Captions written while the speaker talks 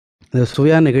இந்த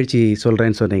சுயா நிகழ்ச்சி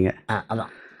சொல்கிறேன்னு சொன்னீங்க.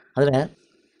 அதான் அதில்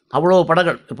அவ்வளோ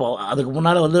படங்கள். இப்போது அதுக்கு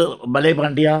முன்னால் வந்து பலே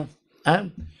பாண்டியா,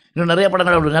 இன்னும் நிறைய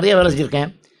படங்கள் அப்படி நிறைய வேலை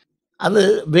செஞ்சுருக்கேன். அது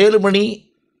Velumani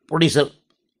producer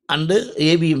and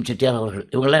APM Chettiar அவர்கள்,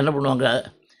 இவங்கெல்லாம் என்ன பண்ணுவாங்க,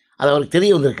 அது அவருக்கு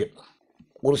தெரிய வந்திருக்கு.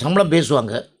 ஒரு சம்பளம்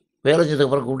பேசுவாங்க, வேலை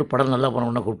செஞ்சதுக்கப்புறம் கூப்பிட்டு படம் நல்லா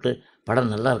பண்ணணுன்னா கூப்பிட்டு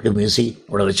படம் நல்லா இருக்குது மியூசிக்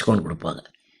உட வச்சுக்கொண்டு கொடுப்பாங்க.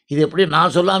 இது எப்படி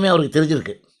நான் சொல்லாமே அவருக்கு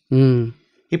தெரிஞ்சிருக்கு.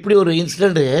 இப்படி ஒரு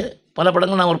இன்சிடெண்ட்டு பல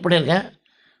படங்கள் நான் ஒர்க் பண்ணியிருக்கேன்.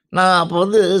 நான் அப்போ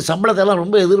வந்து சம்பளத்தெல்லாம்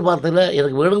ரொம்ப எதிர்பார்த்ததில்ல,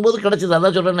 எனக்கு வேணும்போது கிடச்சிது.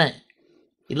 அதான் சொல்கிறேன்னே,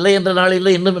 இல்லை என்ற நாள்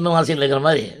இல்லை, இன்னும் ஆசை இல்லைங்கிற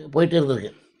மாதிரி போயிட்டே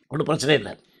இருந்திருக்கு. ஒன்றும் பிரச்சனை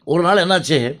இல்லை. ஒரு நாள்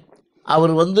என்னாச்சு,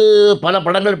 அவர் வந்து பல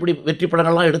படங்கள் இப்படி வெற்றி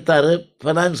படங்கள்லாம் எடுத்தார்.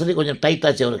 ஃபைனான்சியலி கொஞ்சம் டைட்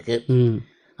ஆச்சு அவருக்கு.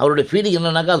 அவருடைய ஃபீலிங்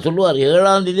என்னன்னாக்கா சொல்லுவார்,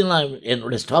 7ஆம் தேதி நான்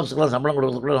என்னுடைய ஸ்டாஃப்ஸ்க்கெல்லாம் சம்பளம்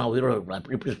கொடுக்கறதுக்குள்ள நான் உயிரோடு இருப்பேன்.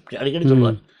 அப்படி இப்படி அடிக்கடி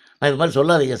சொல்லுவார். நான் இது மாதிரி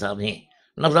சொல்லாதீங்க சாமி,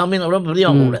 நான் சாமின்னு அவ்வளோ பெரிய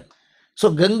அவங்க கூட. ஸோ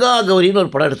கங்கா கௌரின்னு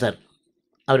ஒரு படம் எடுத்தார்.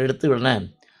 அவர் எடுத்து உடனே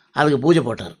அதுக்கு பூஜை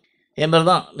போட்டார். என் பேர்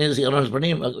தான் மியூசிக் அனௌன்ஸ் பண்ணி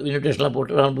இன்விடேஷன்லாம்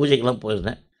போட்டு நான் பூஜைக்கெல்லாம்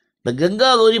போயிருந்தேன். இந்த கங்கா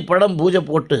கௌரி படம் பூஜை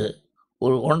போட்டு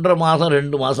ஒரு 1.5 மாதம்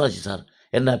 2 மாதம் ஆச்சு சார்.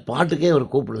 என்னை பாட்டுக்கே அவர்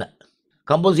கூப்பிடல,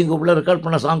 கம்போசிங் கூப்பிடல, ரெக்கார்ட்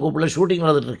பண்ண சாங் கூப்பிடல, ஷூட்டிங்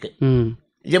நடந்துட்டு இருக்கு.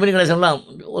 ஜெமினி கணேசன்லாம்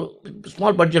ஒரு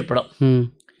ஸ்மால் பட்ஜெட் படம்.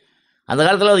 அந்த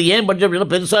காலத்தில் அது ஏன் பட்ஜெட்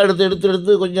அப்படின்னா பெருசாக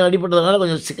எடுத்து கொஞ்சம் அடிப்பட்டதுனால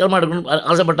கொஞ்சம் சிக்கனமாக எடுக்கணும்னு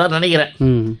ஆசைப்பட்டார் நினைக்கிறேன்.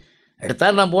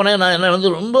 எடுத்தார். நான் போனேன். நான் என்ன வந்து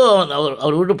ரொம்ப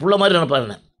அவர் வீட்டு புள்ள மாதிரி நினைப்பார்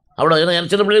என்ன. அவ்வளோ ஏன்னா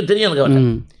எனக்கு சின்ன பிள்ளைங்க தெரியும் எனக்கு.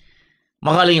 அவர்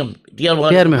மகாலிங்கம் டிஆர்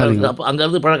அப்போ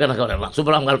அங்கேருந்து பழக்கம் எனக்கு அவர் எல்லாம்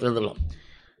சூப்பராக காலத்தில் இருந்துடலாம்.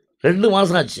 2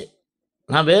 மாதம் ஆச்சு.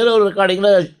 நான் வேற ஒரு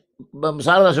ரெக்கார்டிங்கில்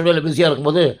சாரதா ஸ்டுடியோவில் பிஸியாக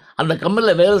இருக்கும்போது அந்த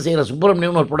கம்பெனியில் வேலை செய்கிற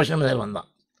சுப்பிரமணியம்னு ஒரு ப்ரொடக்ஷன் வேறு வந்தான்.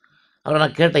 அவரை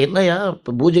நான் கேட்டேன், என்னையா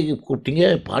இப்போ பூஜைக்கு கூப்பிட்டீங்க,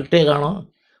 பாட்டே காணோம்,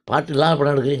 பாட்டு இல்லாமல்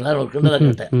படம் எடுக்கிறீங்களான்னு ஒரு கிண்டலாக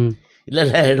கேட்டேன்.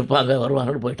 இல்லை எடுப்பாங்க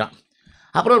வருவாங்கன்னு போயிட்டான்.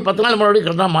 அப்புறம் ஒரு 10 நாள் மறுபடியும்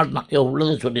கரெக்டாக மாட்டினான்.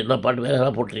 உள்ளது சொல்லிடலாம், பாட்டு வேறு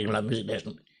ஏதாவது போட்டுருக்கீங்களா மியூசிக்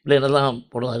டேரக்ஷன், இல்லை என்ன தான்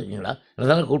போடுவா இருக்கீங்களா, என்ன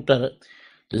தானே கூப்பிட்டாரு.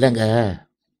 இல்லைங்க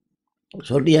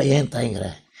சொல்லியா ஏன் தாய்ங்கிற,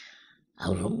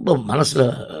 அவர் ரொம்ப மனசில்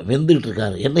வெந்துக்கிட்டு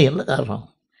இருக்காரு. என்ன காரணம்?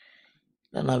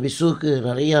 இல்லை நான் விசுவுக்கு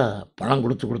நிறையா பணம்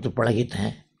கொடுத்து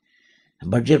பழகிட்டேன்,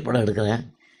 பட்ஜெட் படம் எடுக்கிறேன்,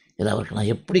 இதில் அவருக்கு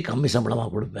நான் எப்படி கம்மி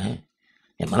சம்பளமாக கொடுப்பேன்,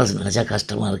 என் மனசு நினச்சா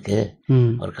கஷ்டமாக இருக்குது.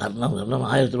 அவர் காரணம்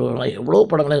 1000 ரூபா எவ்வளோ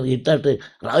படங்களை எனக்கு ஹிட்டாட்டு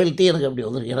ராயல்ட்டி எனக்கு அப்படி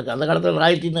வந்துருக்கு. எனக்கு அந்த காலத்தில்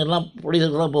ராயல்ட்டின்னு எல்லாம்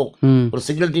ப்ரொடியூசருக்கு தான் போகும், ஒரு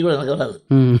சிங்கிள் டீ கூட எனக்கு வராது.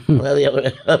 அதாவது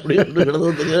அப்படி ஒன்று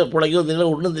கிடந்ததும் தெரியல, பிழைக்கவும் தெரியல,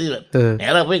 ஒன்றும் தெரியல.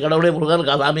 நேராக போய் கடவுளே முருகான்னு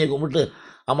சாமியை கும்பிட்டு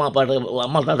அம்மா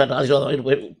தாத்தாட்ட ஆசீர்வாதம் வாங்கிட்டு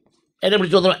போய் என்ன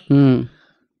பிடிச்சி வந்துடுவேன்.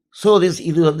 ஸோ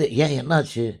இது வந்து ஏன்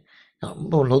என்னாச்சு,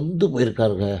 ரொம்ப நொந்து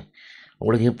போயிருக்காருங்க,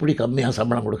 உங்களுக்கு எப்படி கம்மியாக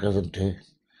சம்பளம் கொடுக்குறதுன்ட்டு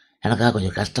எனக்காக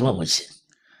கொஞ்சம் கஷ்டமாக போச்சு.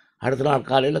 அடுத்த நாள்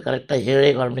காலையில் கரெக்டாக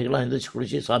 7:15 மணிக்கெல்லாம் எழுந்திரிச்சு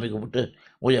குளிச்சு சாமி கும்பிட்டு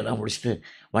பூஜையெல்லாம் முடிச்சுட்டு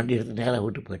வண்டி எடுத்து நேராக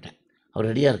வீட்டுக்கு போயிட்டேன். அவர்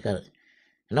ரெடியாக இருக்கார்.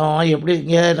 என்னம்மா எப்படி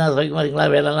இருக்கீங்க, நான் சௌக்கியமாக இருக்கீங்களா,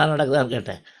 வேலைலாம் நடக்குதான்னு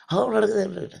கேட்டேன். நடக்குது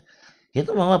கேட்டேன்.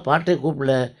 என்ன மாமா பாட்டே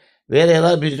கூப்பிடல, வேறு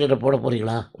ஏதாவது மியூசிக் டேரக்டர் போட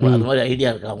போகிறீங்களா, உங்களுக்கு அது மாதிரி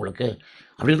ஐடியா இருக்கா உங்களுக்கு,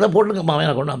 அப்படி இருந்தால் போட்டுங்க மாமா,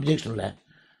 எனக்கு ஒன்றும் அப்ஜெக்ஷன் இல்லை.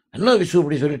 என்ன விஷு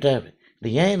இப்படி சொல்லிட்டேன்.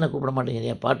 இல்லை ஏன் என்ன கூப்பிட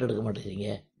மாட்டேங்கிறீங்க, ஏன் பாட்டு எடுக்க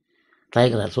மாட்டேங்கிறீங்க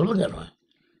தயங்குறார். சொல்லுங்கள்.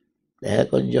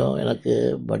 கொஞ்சம் எனக்கு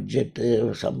பட்ஜெட்டு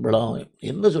சம்பளம்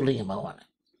என்ன சொல்கிறீங்க மாமா,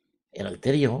 எனக்கு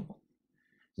தெரியும்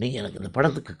நீங்கள் எனக்கு இந்த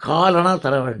படத்துக்கு காலனா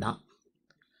தர வேண்டாம்,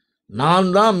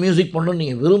 நான் தான் மியூசிக் பண்ணணும்னு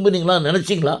நீங்கள் விரும்புனீங்களா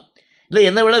நினச்சிங்களா, இல்லை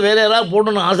என்னை விட வேறு யாராவது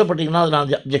போடணும்னு ஆசைப்பட்டீங்கன்னா அது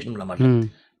நான் அப்ஜெக்ஷன் பண்ண மாட்டேன்.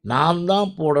 நான்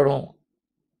தான் போடணும்,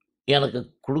 எனக்கு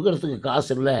கொடுக்கறதுக்கு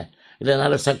காசு இல்லை, இல்லை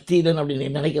என்னால் சக்தி இல்லைன்னு அப்படி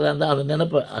நீங்கள் நினைக்கிறதா இருந்தால் அந்த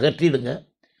நினைப்பை அகற்றிடுங்க,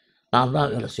 நான்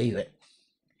தான் வேலை செய்வேன்.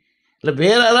 இல்லை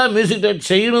வேறு ஏதாவது மியூசிக் டைரக்ட்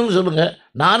செய்யணும்னு சொல்லுங்கள்,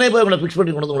 நானே போய் உங்களை ஃபிக்ஸ்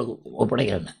பண்ணி கொண்டு உங்களுக்கு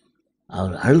ஒப்படைக்கிறேன்.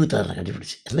 அவர் அழுதுட்டார். நான்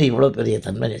கட்டிப்பிடிச்சு, என்ன இவ்வளோ பெரிய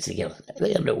தன்மை வச்சுருக்கேன், இல்லை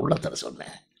என்னுடைய உள்ளத்தை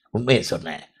சொன்னேன், உண்மையை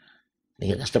சொன்னேன்,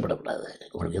 நீங்கள் கஷ்டப்படக்கூடாது,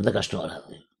 உங்களுக்கு எந்த கஷ்டம்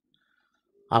வராது.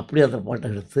 அப்படி அந்த பாட்டை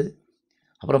எடுத்து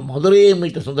அப்புறம் மதுரையை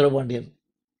மீட்ட சுந்தரபாண்டியன்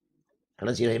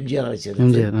கடைசியில் எம்ஜிஆர்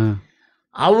வச்சு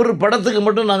அவர் படத்துக்கு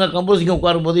மட்டும் நாங்கள் கம்போசிங்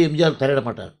உட்காரும்போது எம்ஜிஆர் தலையிட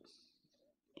மாட்டார்,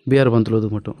 பிஆர்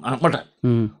பந்துலது மட்டும் மாட்டார்.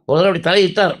 ஒரு தடவை அப்படி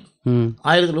தலையிட்டார்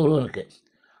 1000 ஒருவனுக்கு.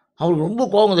 அவருக்கு ரொம்ப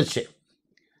கோபம் வந்துடுச்சு.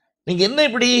 நீங்கள் என்ன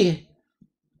இப்படி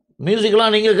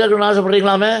மியூசிக்கெலாம் நீங்கள் கேட்கணும்னு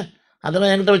ஆசைப்படுறீங்களாமே,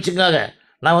 அதெல்லாம் என்கிட்ட வச்சுக்காங்க,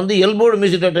 நான் வந்து எல்போர்டு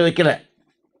மியூசிக் டேரக்டர் வைக்கல.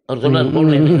 அவர் சொன்னார்,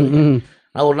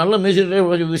 நான் ஒரு நல்ல மியூசிக்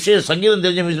டேரக்டர், விஷயம் சங்கீதம்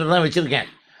தெரிஞ்ச மியூசிக் டேரக்டர் தான் வச்சுருக்கேன்,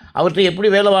 அவர்கிட்ட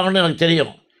எப்படி வேலை வாங்கணும்னு எனக்கு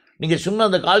தெரியும், நீங்கள் சும்மா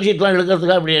அந்த கால் ஷீட்லாம்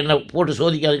எடுக்கிறதுக்காக அப்படி என்ன போட்டு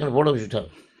சோதிக்காதுன்னு போட வச்சுட்டார்.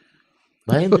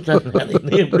 பயந்துட்டார்.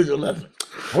 என்ன எப்படி சொல்லார்,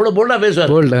 அவ்வளோ போல்டாக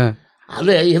பேசுவார்.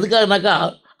 அது எதுக்காகனாக்கா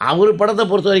அவர் படத்தை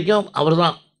பொறுத்த வரைக்கும் அவர்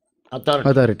தான்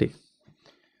அத்தாரிட்டி.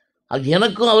 அது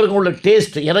எனக்கும் அவருக்கும் உள்ள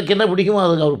டேஸ்ட், எனக்கு என்ன பிடிக்குமோ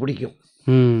அதுக்கு அவர் பிடிக்கும்.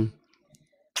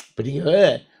 இப்போ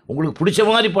நீங்கள் உங்களுக்கு பிடிச்ச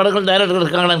மாதிரி படங்கள் டைரக்டர்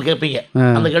இருக்காங்களான்னு கேட்பீங்க,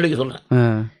 அந்த கேள்விக்கு சொல்கிறேன்.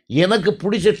 எனக்கு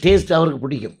பிடிச்ச டேஸ்ட் அவருக்கு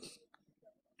பிடிக்கும்,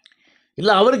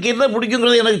 இல்லை அவருக்கு என்ன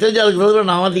பிடிக்குங்கிறது எனக்கு தெரிஞ்சு அதுக்கு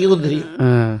நான் மாற்றிக்கவும் தெரியும்.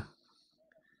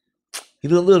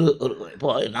 இது வந்து ஒரு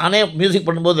இப்போ நானே மியூசிக்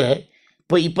பண்ணும்போது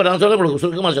இப்போ நான் சொல்ல உங்களுக்கு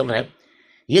சுருக்கமாக சொல்கிறேன்.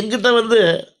 எங்கிட்ட வந்து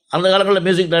அந்த காலங்களில்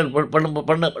மியூசிக்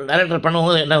டைரக்டர் டைரக்டர்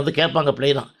பண்ணும்போது என்ன வந்து கேட்பாங்க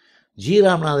பிளெயினாக, ஜி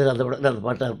ராமநாதன் அந்த படத்தில் அந்த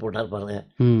பாட்டார் போட்டார் பாருங்க,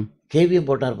 கேவிஎம்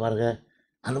போட்டார் பாருங்க,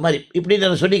 அந்த மாதிரி இப்படின்னு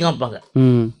அதை சொல்லி காமிப்பாங்க.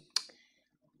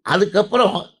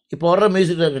 அதுக்கப்புறம் இப்போ வர்ற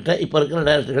மியூசிக் டைரக்டர், இப்போ இருக்கிற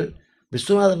டைரக்டர்கள்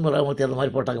விஸ்வநாதன் ராமூர்த்தி அந்த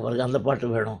மாதிரி போட்டாங்க பாருங்க, அந்த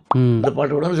பாட்டு வேணும், அந்த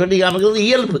பாட்டு வேணும்னு சொல்லி காமிக்கிறது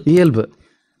இயல்பு.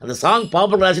 அந்த சாங்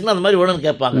பாப்புலர் ஆச்சுன்னா அந்த மாதிரி வேணும்னு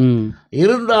கேட்பாங்க.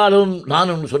 இருந்தாலும்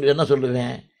நான் ஒன்று என்ன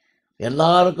சொல்லுவேன்,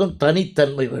 எல்லாருக்கும்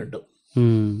தனித்தன்மை வேண்டும்.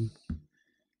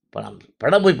 இப்போ நான்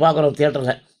படம் போய் பார்க்குறோம்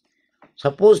தியேட்டரில்,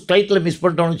 சப்போஸ் டைட்டில் மிஸ்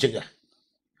பண்ணிட்டோம்னு வச்சுக்க,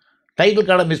 டைட்டில்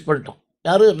கார்டை மிஸ் பண்ணிட்டோம்,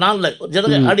 யார் நான்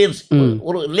ஜனங்க ஆடியன்ஸ்,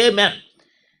 ஒரு லே மேன்,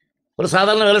 ஒரு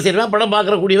சாதாரண வேலை செய்கிறவன், படம்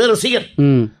பார்க்கக்கூடியவன் ரசிகன்,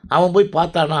 அவன் போய்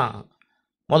பார்த்தானா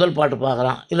முதல் பாட்டு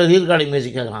பார்க்குறான், இல்லை ரீல்கார்டிங்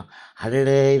மியூசிக் கேட்குறான்,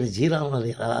 அடடே இது ஜி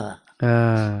ராமநாதா,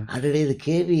 அடடே இது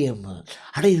கேவிஎம்,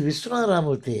 அடே இது விஸ்வநாத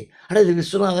ராமூர்த்தி, அடே இது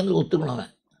விஸ்வநாதன் ஒத்துக்கணும்.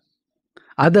 அவன்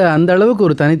அது அந்த அளவுக்கு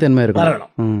ஒரு தனித்தன்மை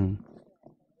இருக்கணும்.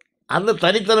 அந்த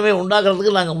தனித்தன்மையை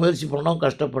உண்டாக்குறதுக்கு நாங்கள் முயற்சி பண்ணோம்,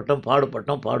 கஷ்டப்பட்டோம்,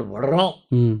 பாடுபடுறோம்.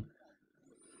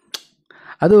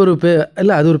 அது ஒரு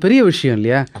இல்லை, அது ஒரு பெரிய விஷயம்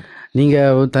இல்லையா?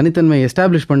 நீங்கள் தனித்தன்மை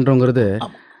எஸ்டாப்ளிஷ் பண்ணுறோங்கிறது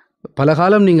பல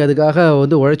காலம் நீங்கள் அதுக்காக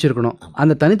வந்து உழைச்சிருக்கணும்.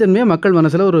 அந்த தனித்தன்மையை மக்கள்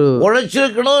மனசில் ஒரு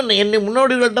உழைச்சிருக்கணும். என்னை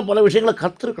முன்னோடிகள்கிட்ட பல விஷயங்களை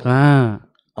கற்றுருக்கணும்,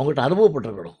 அவங்கள்ட்ட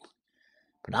அனுபவப்பட்டிருக்கணும்.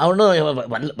 நான் ஒன்றும்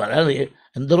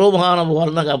எந்தரோ மகானுபாவம்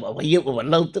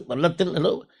வல்லத்தில்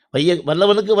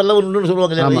வல்லவனுக்கு வல்லவன்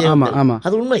சொல்லுவாங்க,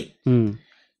 அது உண்மை.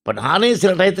 இப்போ நானே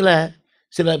சில டயத்தில்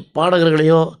சில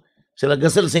பாடகர்களையோ, சில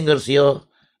கசல் சிங்கர்ஸையோ,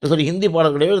 சொல்லி ஹிந்தி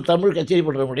பாடல்களையோ, தமிழ் கச்சேரி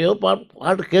பண்ணுற முடியோ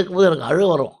பாட்டு கேட்கும்போது எனக்கு அழு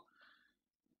வரும்.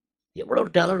 எவ்வளோ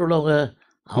டேலண்ட் உள்ளவங்க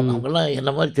அவங்கெல்லாம் என்ன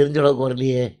மாதிரி தெரிஞ்ச அளவுக்கு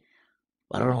வரலையே,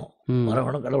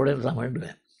 வரணும் கடவுளே நான்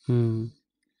வேண்டுவேன்.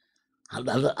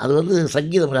 அது வந்து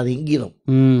சங்கீதம், அது இங்கீதம்,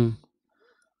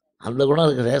 அந்த குணம்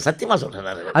இருக்குது. சத்தியமாக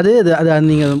சொல்கிறேன். அது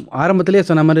நீங்கள் ஆரம்பத்திலே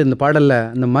சொன்ன மாதிரி இந்த பாடலில்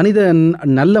இந்த மனிதன்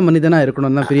நல்ல மனிதனாக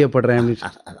இருக்கணும் தான் பிரியப்படுறேன்.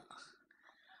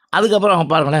 அதுக்கப்புறம் அவங்க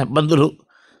பாருங்களேன், பந்துரு,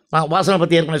 நான் வாசனை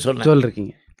பற்றி ஏற்கனவே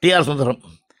சொல்லிருக்கீங்க. டி.ஆர். சுந்தரம்,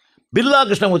 பில்லா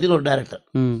கிருஷ்ணமூர்த்தின்னு ஒரு டைரக்டர்,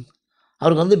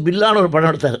 அவருக்கு வந்து பில்லான்னு ஒரு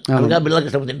படம் எடுத்தார், அதுக்காக பில்லா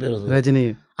கிருஷ்ணமூர்த்தின்னு பேர் வந்து ரஜினி.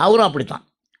 அவரும் அப்படித்தான்.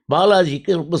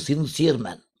 பாலாஜிக்கு ரொம்ப சின்சியர்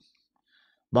மேன்.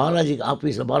 பாலாஜிக்கு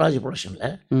ஆஃபீஸில், பாலாஜி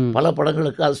ப்ரொடக்ஷனில் பல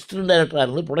படங்களுக்கு அசிஸ்டன்ட் டைரக்டராக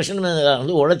இருந்து ப்ரொடக்ஷன்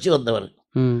வந்து உழைச்சி வந்தவர்.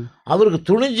 அவருக்கு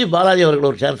துணிஞ்சு பாலாஜி அவர்கள்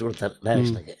ஒரு சான்ஸ் கொடுத்தார்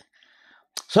டைரக்ஷனுக்கு.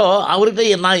 ஸோ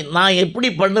அவர்கிட்ட நான் எப்படி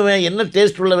பண்ணுவேன், என்ன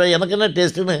டேஸ்ட் உள்ளவேன், எனக்கு என்ன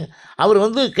டேஸ்ட்டுன்னு அவர்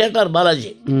வந்து கேட்டார்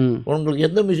பாலாஜி. உங்களுக்கு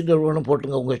எந்த மியூசிக் வேணும்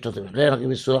போட்டுங்க உங்கள் இஷ்டத்துக்கு, இல்லை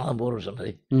எனக்கு விஸ்வநாதன் போகிறோன்னு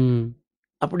சொன்னது.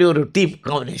 அப்படி ஒரு டீம்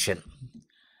காம்பினேஷன்.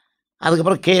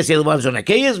 அதுக்கப்புறம் கேஎஸ் எதுவான்னு சொன்னேன்.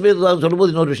 கேஎஸ் எதுவான்னு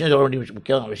சொல்லும்போது இன்னொரு விஷயம் சொல்ல வேண்டிய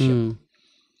முக்கியமான விஷயம்,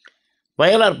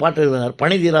 வயலார் பாட்டு எழுதினார்,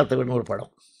 பனி தீராத்தவன் ஒரு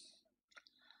படம்.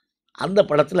 அந்த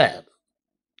படத்தில்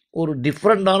ஒரு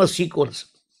டிஃப்ரெண்டான சீக்வன்ஸ்,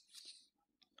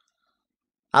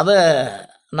 அதை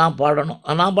நான்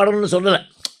பாடணும்னு சொல்லலை,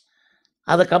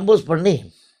 அதை கம்போஸ் பண்ணி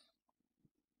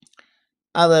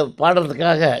அதை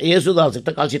பாடுறதுக்காக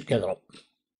யேசுதாஸ்கிட்ட கால்ஷீட் கேட்குறோம்.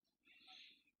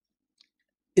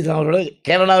 இது அவரோட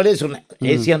கேரளாவிலே சொன்னேன்,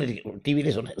 ஏசியான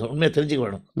டிவிலே சொன்னேன், உண்மையாக தெரிஞ்சுக்க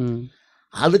வேணும்.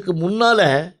 அதுக்கு முன்னால்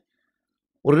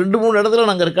ஒரு 2-3 இடத்துல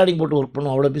நாங்கள் ரெக்கார்டிங் போட்டு ஒர்க்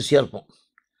பண்ணுவோம், அவ்வளோ பிஸியாக இருப்போம்.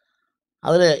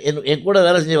 அதில் என் கூட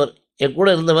வேலை செஞ்சவர், என் கூட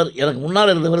இருந்தவர், எனக்கு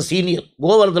முன்னால் இருந்தவர் சீனியர்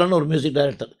கோவர்தனன் ஒரு மியூசிக்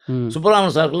டைரக்டர்,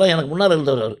 சுப்பராமன் சாருக்குலாம் எனக்கு முன்னால்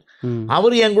இருந்தவர்.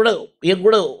 அவர் என்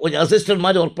கூட கொஞ்சம் அசிஸ்டன்ட்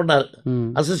மாதிரி ஒர்க் பண்ணார்.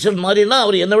 அசிஸ்டன்ட் மாதிரின்னா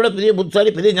அவர் என்னை விட பெரிய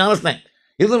புத்தாரி, பெரிய ஞானஸ்தான்.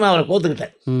 இதுவும் நான் அவரை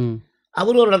கோத்துக்கிட்டேன்.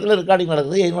 அவர் ஒரு இடத்துல ரெக்கார்டிங்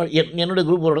நடக்குது, என்னுடைய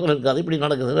குரூப் ஒரு இடத்துல இருக்காது, இப்படி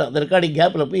நடக்குது. அந்த ரெக்கார்டிங்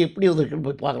கேப்பில் போய் எப்படி வந்துருக்குன்னு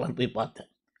போய் பார்க்கலான்னு போய் பார்த்தேன்.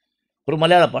 ஒரு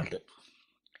மலையாள பாட்டு,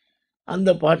 அந்த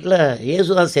பாட்டில்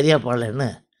யேசுதாஸ் சரியாக பாடலைன்னு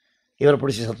இவரை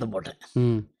பிடிச்சி சத்தம் போட்டேன்.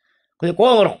 கொஞ்சம்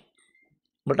கோவம் வரும்,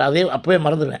 பட் அதே அப்போவே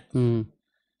மறந்துடுவேன்.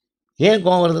 ஏன்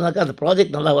கோவம் வருதுனாக்கா, அந்த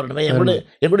ப்ராஜெக்ட் நல்லா வரணுமே,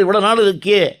 எப்படி இவ்வளோ நாள்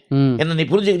இருக்கியே, என்ன நீ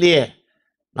புரிஞ்சுக்கலையே,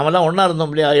 நம்மலாம் ஒன்றா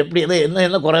இருந்தோம் இல்லையா, எப்படி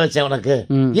என்ன குறை வச்சேன் உனக்கு,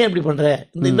 ஏன் இப்படி பண்ணுற,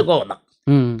 இந்த கோவம் தான்,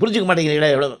 புரிஞ்சிக்க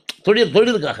மாட்டேங்கிறீங்களா, எவ்வளோ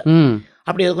தொழிலுக்காக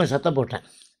அப்படி எதுவும் கொஞ்சம் சத்தம் போட்டேன்.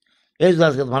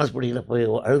 யேசுதாஸுக்கு அது மனசு பிடிக்கல, போய்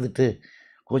அழுதுட்டு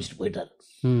கோச்சிட்டு போயிட்டார்.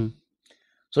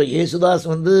 ஸோ யேசுதாஸ்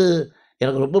வந்து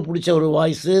எனக்கு ரொம்ப பிடிச்ச ஒரு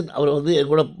வாய்ஸு. அவர் வந்து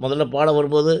என் கூட முதல்ல பாட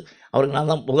வரும்போது அவருக்கு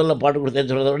நான் தான் முதல்ல பாட்டு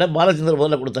கொடுத்தேன்னு சொல்கிறத விட பாலச்சந்தர்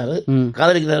முதல்ல கொடுத்தாரு,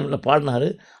 காதலிக்கு நேரத்தில் பாடினார்.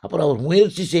 அப்புறம் அவர்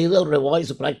முயற்சி செய்து அவருடைய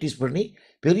வாய்ஸை ப்ராக்டிஸ் பண்ணி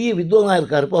பெரிய வித்வானாக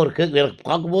இருக்கார். இப்போ அவர் எனக்கு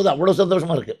பார்க்கும்போது அவ்வளோ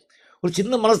சந்தோஷமாக இருக்குது. ஒரு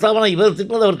சின்ன மனஸ்தாபம், இவர்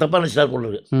திட்டினது அவர் தப்பாக நினச்சிட்டார் போல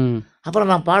இருக்கு.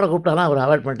 அப்புறம் நான் பாட கூப்பிட்டானா அவர்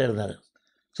அவாய்ட் பண்ணிட்டே இருந்தார்.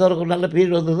 ஸோ அவருக்கு ஒரு நல்ல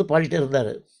பீரியட் வந்தது, பாடிட்டே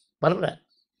இருந்தார். வரல,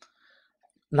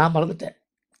 நான் மறந்துட்டேன்.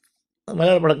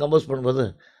 மலையாள படம் கம்போஸ் பண்ணும்போது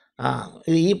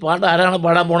இது பாட்டு ஆரான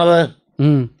பாடாம போனது,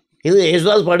 இது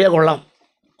யேசுதாஸ் பாடியாக கொள்ளலாம்,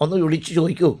 வந்து இடிச்சு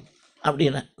வைக்கும்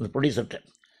அப்படின்னு இந்த ப்ரொடியூசர்கிட்ட.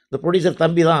 இந்த ப்ரொடியூசர்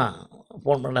தம்பி தான்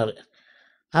ஃபோன் பண்ணார்.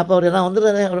 அப்போ அவர் என்ன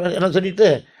வந்துடுறாரு, அவர் என்ன சொல்லிவிட்டு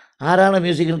ஆறான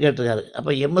மியூசிக்னு கேட்டிருக்காரு.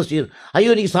 அப்போ எம்எஸ்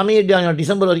ஐயோ நீங்கள் சமயம்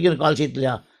டிசம்பர் வரைக்கும் எனக்கு கால் ஷீட்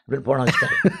இல்லையா அப்படின்னு போன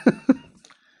வச்சுட்டாரு.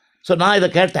 ஸோ நான் இதை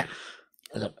கேட்டேன்.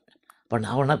 இப்போ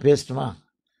நான் ஒன்றா பேசணுமா?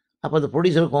 அப்போ அந்த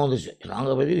ப்ரொடியூசருக்கு கோவம் வந்துச்சு.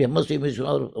 நாங்கள் வெளியே எம்எஸ்டி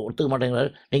மியூசிக் அவர் ஒத்துக்க மாட்டேங்கிறாரு,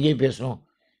 எங்கேயும் பேசணும்.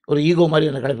 ஒரு ஈகோ மாதிரி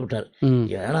என்னை கிளப்பி விட்டார்.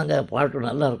 ஏன்னாங்க பாட்டு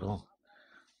நல்லா இருக்கும்.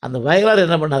 அந்த வயலார்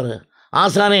என்ன பண்ணார்,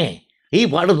 ஆசானே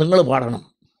பாட்டு நீங்களும் பாடணும்.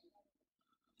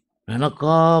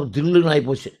 எனக்கா தில்லுன்னு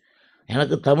ஆகிப்போச்சு.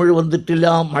 எனக்கு தமிழ் வந்துட்டு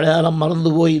இல்லாம் மலையாளம் மறந்து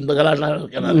போய் இந்த கலாச்சாரம்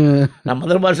இருக்கிறார். நான்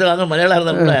மதர் பாஷையில் மலையாளம்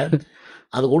இருந்தால் கூட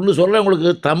அது ஒன்று சொல்கிறேன் உங்களுக்கு,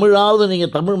 தமிழாவது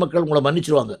நீங்கள் தமிழ் மக்கள் உங்களை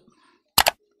மன்னிச்சிருவாங்க.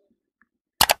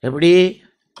 எப்படி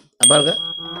பாருங்க,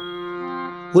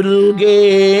 புல்கே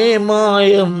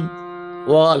மாயம்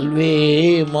வாழ்வே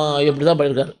மாயம் இப்படி தான்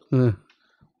பண்ணியிருக்காரு.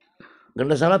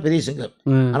 கண்டசாலா பெரிய சிங்கர்.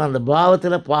 ஆனால் அந்த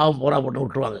பாவத்தில் பாவம் போரா போட்டு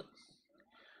விட்டுருவாங்க.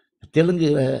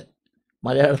 தெலுங்குல,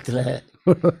 மலையாளத்தில்,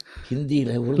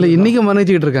 ஹிந்தியில் இன்னைக்கு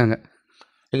மன்னிச்சுக்கிட்டு இருக்காங்க.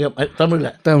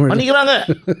 தமிழில் பண்ணிக்கிறாங்க.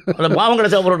 அந்த பாவம்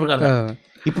கிடைச்சா போட்டுருக்காங்க.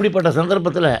 இப்படிப்பட்ட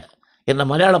சந்தர்ப்பத்தில் என்ன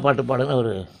மலையாள பாட்டு பாடுங்க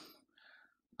ஒரு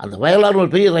அந்த வயலார்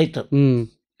ஒரு பெரிய ரைட்டர்.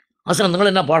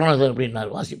 ஆசனங்களும் என்ன பாடணும் சார் அப்படின்னாரு,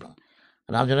 வாசிப்பேன்.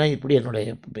 நான் சொன்னேன், இப்படி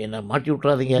என்னை மாட்டி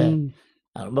விட்றாதீங்க,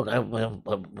 ரொம்ப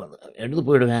எடுத்து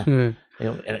போயிடுவேன்.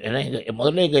 ஏன்னா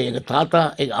முதல்ல எங்கள் தாத்தா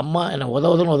எங்கள் அம்மா என்னை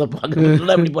உதவுன்னு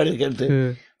அப்படி பாடி கேட்டு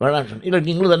வேணான்னு சொன்னேன். இல்லை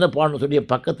நீங்களும் தானே பாடணும் சொல்லி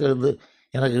பக்கத்தில் இருந்து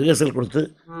எனக்கு ரிஹர்சல் கொடுத்து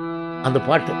அந்த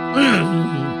பாட்டு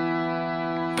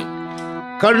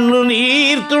கண்ணு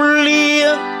நீர் துள்ளிய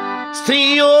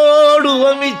ஸ்ரீயோடு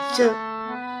வமிச்ச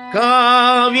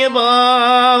காவிய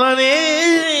பாவனே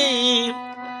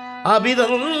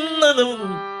அபிநந்தனம்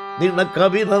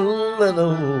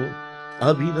நினக்கபிநந்தனம்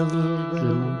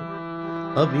அபிநந்தனம்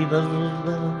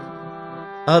அபிநந்தனம்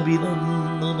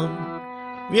அபிநந்தனம்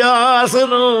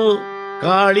வியாசனோ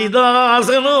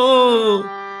காளிதாசனோ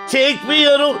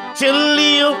ஷேக்ஸ்பியரோ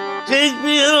செல்லியோ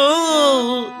ஷேக்ஸ்பியரோ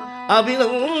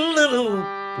அபிநந்தனம்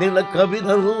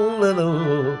நினக்கபிநந்தனம்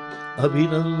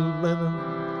அபிநந்தனம்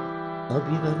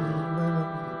அபிநந்தனம்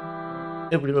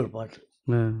எப்படின்னு ஒரு பாட்டு.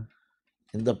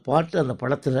 இந்த பாட்டு அந்த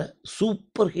படத்தில்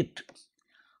சூப்பர் ஹிட்.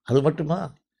 அது மட்டுமா,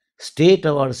 ஸ்டேட்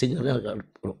அவார்டு சிங்கர்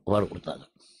அவார்டு கொடுத்தாங்க.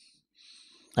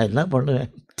 நான் என்ன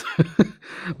பண்ணுவேன்,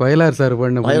 வயலார் சார்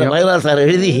வயலார் சார்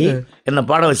எழுதி என்னை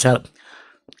பாட வச்சார்.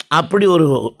 அப்படி ஒரு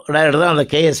டைரக்டர் தான் அந்த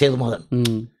K.S. சேதுமாதன்.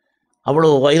 அவ்வளோ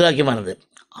வைராக்கியமாக இருந்தது.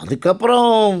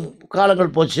 அதுக்கப்புறம்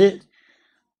காலங்கள் போச்சு.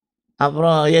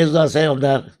 அப்புறம் யேசுதாஸே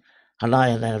வந்தார். அண்ணா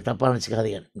என்ன தப்பாக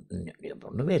நினச்சிக்காதீங்க,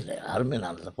 ஒன்றுமே இல்லை, யாருமே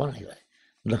நான் தப்பாக நினைக்கிறேன்,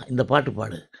 இந்த பாட்டு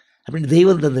பாடு அப்படின்னு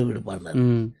தெய்வம் தந்த வீடு பாடினார்.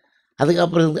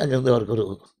 அதுக்கப்புறம் அங்கேருந்து அவருக்கு ஒரு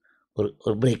ஒரு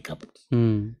ஒரு பிரேக்கப்.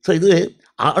 ஸோ இது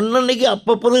அன்னன்னைக்கு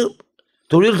அப்பப்போது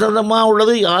தொழில் சந்தமாக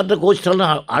உள்ளது யார்கிட்ட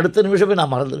கோச்சிட்டாலும் அடுத்த நிமிஷமே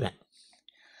நான் மறந்துடுவேன்.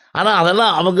 ஆனால்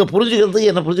அதெல்லாம் அவங்க புரிஞ்சுக்கிறதுக்கு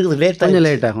என்ன புரிஞ்சுக்கிறது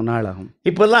லேட் ஆகும், நாள் ஆகும்.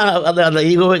 இப்போல்லாம் அந்த அந்த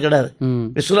ஈகோவே கிடையாது.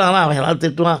 விஸ்வநாதன் அவன் எல்லாம்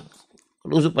திட்டுவான்,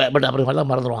 லூசு, பட் அப்புறம் எல்லாம்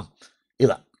மறந்துடுவான்.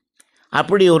 இதுதான்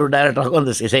அப்படி ஒரு டைரக்டராக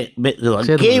அந்த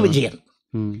K. விஜயன்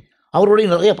அவருடைய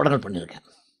நிறைய படங்கள் பண்ணியிருக்கேன்.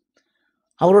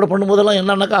 அவரோட பண்ணும்போதெல்லாம்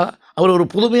என்னன்னாக்கா அவர் ஒரு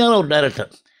புதுமையான ஒரு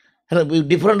டைரக்டர். எனக்கு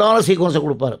டிஃப்ரெண்ட்டான சீக்வன்ஸை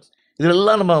கொடுப்பார்.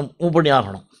 இதெல்லாம் நம்ம மூவ் பண்ணி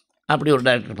ஆகணும். அப்படி ஒரு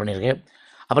டைரக்டர் பண்ணியிருக்கேன்.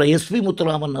 அப்புறம் S.P.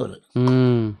 முத்துராமன்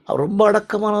அவர் ரொம்ப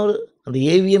அடக்கமானவர். அந்த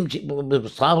AVM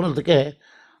ஸ்தாபனத்துக்கு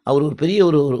அவர் ஒரு பெரிய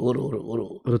ஒரு ஒரு ஒரு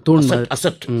ஒரு தூண்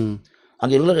அசட்.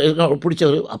 அங்கே எல்லாம்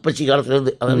பிடிச்சவர் அப்பச்சி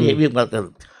காலத்துலேருந்து, அதாவது AVM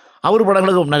காலத்துலேருந்து. அவர்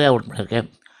படங்களுக்கு நிறையா ஒர்க் பண்ணியிருக்கேன்.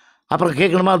 அப்புறம்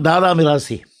கேட்கணுமா, தாதா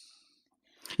மிராசி.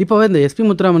 இப்போவே இந்த S.P.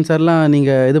 முத்துராமன் சார்லாம்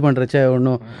நீங்கள் இது பண்ணுறச்ச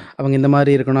ஒன்றும் அவங்க இந்த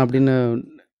மாதிரி இருக்கணும் அப்படின்னு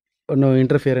ஒன்றும்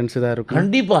இன்டர்ஃபியரன்ஸ் இதாக இருக்கும்?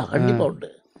 கண்டிப்பாக உண்டு.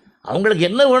 அவங்களுக்கு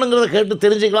என்ன வேணுங்கிறத கேட்டு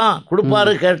தெரிஞ்சுக்கலாம்,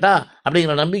 கொடுப்பாரு கேட்டா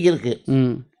அப்படிங்கிற நம்பிக்கை இருக்குது.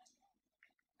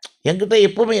 என்கிட்ட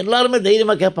எப்போவுமே எல்லாருமே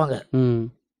தைரியமாக கேட்பாங்க.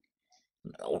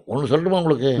 ஒன்று சொல்லணுமா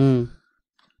உங்களுக்கு,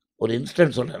 ஒரு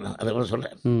இன்ஸ்டன்ட் சொல்கிறேன், நான் அதை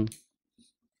சொல்கிறேன்.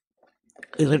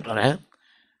 இதுட்டேன்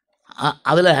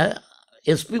அதில்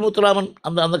S.P. முத்துராமன்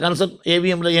அந்த அந்த கன்சர்ட்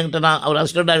AVMல என்கிட்ட நான் அவர்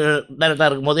அசிஸ்டன்ட் டைரக்டராக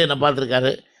இருக்கும் போதே என்னை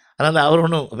பார்த்துருக்காரு. அதனால் அவர்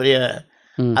ஒன்றும் பெரிய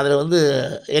அதில்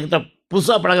என்கிட்ட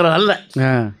புதுசாக பழகிறவர் அல்ல.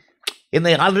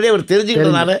 என்னை ஆல்ரெடி அவர்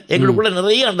தெரிஞ்சுக்கிறதுனால எங்களுக்குள்ள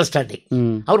நிறைய அண்டர்ஸ்டாண்டிங்.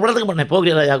 அவர் படத்துக்கு பண்ணேன்,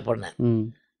 போகிய ராஜாவுக்கு பண்ணேன்.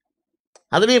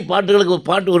 அதுலேயும் பாட்டுகளுக்கு ஒரு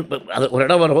பாட்டு ஒரு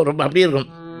இடம் வரும், ரொம்ப அப்படியே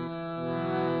இருக்கும்.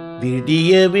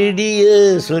 விடிய விடிய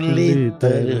சொல்லி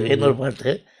தரு என்னொரு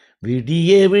பாட்டு,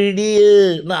 விடிய விடிய,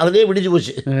 நான் அதிலே விடிஞ்சு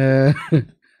போச்சு.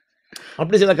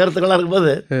 அப்படி சில கருத்துக்கள்லாம்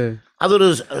இருக்கும்போது அது ஒரு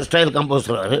ஸ்டைல் கம்போஸ்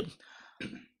சொல்கிறார்.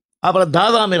 அப்புறம்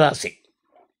தாதா Mirasi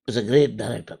is a great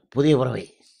director, புதிய பறவை.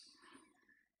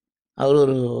 அவர்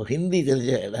ஒரு ஹிந்தி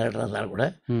தெரிஞ்ச டைரக்டராக இருந்தாலும் கூட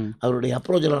அவருடைய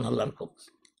அப்ரோச்செல்லாம் நல்லாயிருக்கும்.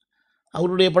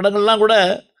 அவருடைய படங்கள்லாம் கூட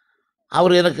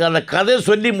அவர் எனக்கு அந்த கதை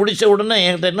சொல்லி முடித்த உடனே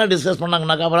என்கிட்ட என்ன டிஸ்கஸ்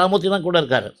பண்ணாங்கன்னாக்கா, ராமூர்த்தி தான் கூட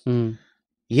இருக்கார்.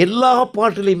 எல்லா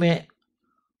பாட்டுலேயுமே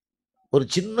ஒரு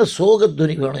சின்ன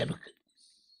சோகத்துவனி வேணும் எனக்கு.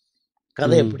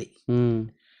 கதை ம். எப்படி ம்.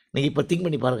 நீங்கள் இப்போ திங்க்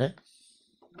பண்ணி பாருங்க.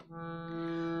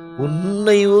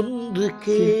 உன்னை ஒன்று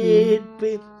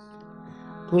கேட்பேன்,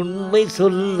 உண்மை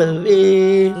சொல்ல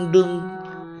வேண்டும்,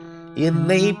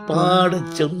 என்னை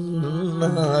பாடச்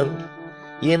சொன்னால்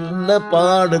என்ன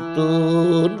பாடத்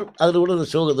தோன்றும். அதில் கூட ஒரு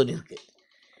சோகத்துவனி இருக்கு.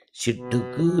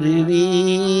 சிட்டுக்குருவி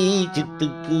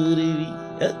சிட்டுக்குருவி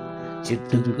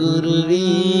சிட்டுக்குருவி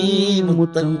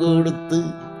முத்தம் கொடுத்து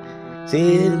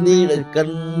சேர்ந்திட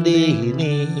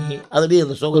கண்டேனே. அதுலேயே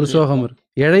அந்த ஒரு சோகம் சோகம் இருக்கு.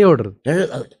 இழையோடுறது.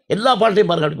 எல்லா பாட்டையும்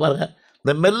பாருங்க. அப்படி பாருங்க.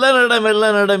 இந்த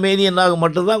மெல்ல நட மேனியனாக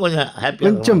மட்டும்தான் கொஞ்சம் ஹாப்பியாக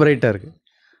கொஞ்சம் பிரைட்டாக இருக்கு.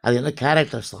 அது என்ன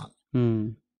கேரக்டர்ஸ் தான். ம்.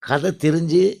 கதை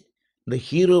தெரிஞ்சு இந்த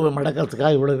ஹீரோவை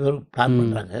மடக்கிறதுக்காக இவ்வளோ பேரும் பிளான் ம்.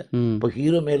 பண்ணுறாங்க. ம். இப்போ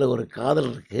ஹீரோ மேலே ஒரு காதல்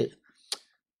இருக்குது,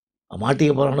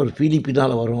 மாட்டிக்க போகிறான்னு ஒரு ஃபீலிங்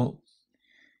பின்னால் வரும்.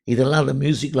 இதெல்லாம் அந்த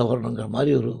மியூசிக்கில் வரணுங்கிற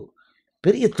மாதிரி ஒரு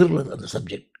பெரிய திருள் அந்த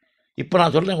சப்ஜெக்ட். இப்போ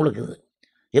நான் சொல்கிறேன் உங்களுக்கு, இது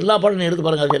எல்லா பாட்டும் எடுத்து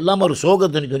பாருங்கள், அது எல்லாமே ஒரு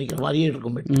சோகத்தனி துணிக்கிற மாதிரியே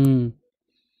இருக்கும். ம்.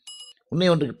 உன்னை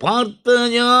ஒன்றுக்கு பார்த்த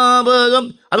ஞாபகம்,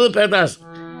 அது பேட்டாஸ்.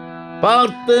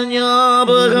 பார்த்த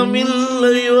ஞாபகம்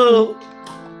இல்லையோ,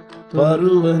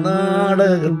 பருவ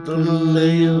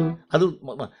நாடகத்துள்ளையோ. அது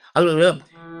அது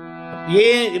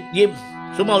ஏன்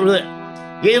சும்மா ஒரு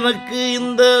எனக்கு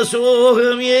இந்த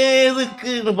சோகம்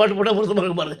ஏதுக்கு பாட்டு போட்டால் பொறுத்த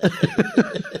பாருங்க.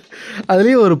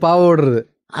 அதுலேயும் ஒரு பாவம் ஓடுறது.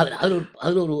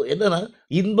 அது ஒரு என்னன்னா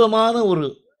இன்பமான ஒரு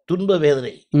துன்ப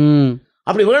வேதனை. ம்.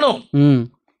 அப்படி வேணும். ம்.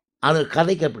 அது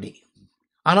கதைக்கு அப்படி.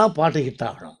 ஆனால் பாட்டு ஹிட்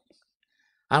ஆகணும்,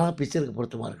 ஆனால் பிக்சருக்கு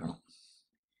பொருத்தமாக இருக்கணும்.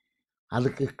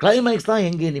 அதுக்கு கிளைமேக்ஸ் தான்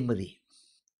எங்கே நிம்மதி.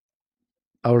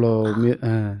 அவ்வளோ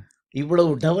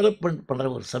இவ்வளவு டெவலப்மெண்ட்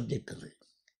பண்ணுற ஒரு சப்ஜெக்ட் அது.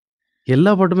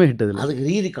 எல்லா பாட்டுமே ஹிட் அதில். அதுக்கு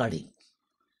ரீரெக்கார்டிங்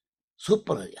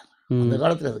சூப்பர் ஐயா. அந்த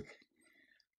காலத்தில் அதுக்கு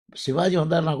சிவாஜி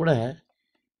வந்தார்னா கூட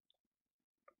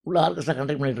உள்ள ஆர்கெஸ்ட்ரா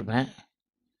கண்டக்ட் பண்ணிட்டு இருப்பேன்.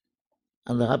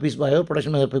 அந்த ஆஃபீஸ் பாயோ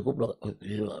ப்ரொடக்ஷன் போய் கூப்பிடுவோம்,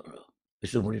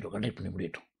 விசில் முடியட்டும், கண்டக்ட் பண்ணி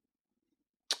முடியட்டும்.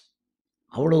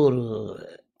 அவ்வளோ ஒரு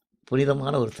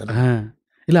புனிதமான ஒரு தனம்.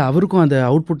 இல்லை, அவருக்கும் அந்த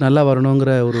அவுட்புட் நல்லா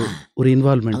வரணுங்கிற ஒரு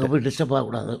இன்வால்மெண்ட். அங்கே போய் டிஸ்டர்ப்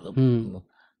ஆகக்கூடாது ம்.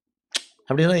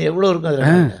 அப்படின்னா எவ்வளோ இருக்கும்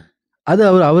அதில். அது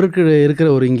அவருக்கு இருக்கிற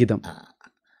ஒரு இங்கிதம்.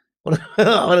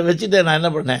 அவரை வச்சுட்டு நான் என்ன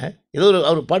பண்ணேன், ஏதோ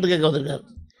அவர் பாட்டு கேட்க வந்திருக்காரு.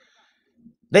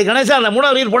 டேய் கணேசா, அந்த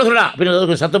 3வது ரீல் போட சொல்லா அப்படின்னு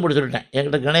ஒரு சத்தம் போட்டு சொல்லிட்டேன்.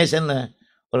 என்கிட்ட கணேசன்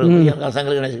ஒரு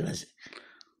சங்கர் கணேசன்.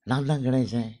 நான் தான்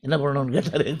கணேசன், என்ன பண்ணணும்னு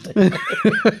கேட்டார்.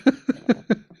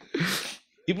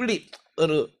 இப்படி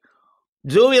ஒரு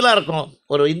ஜோவியலாக இருக்கும்,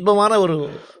 ஒரு இன்பமான ஒரு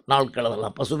நாட்கள்.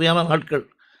 அதெல்லாம் பசுமையான நாட்கள்.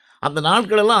 அந்த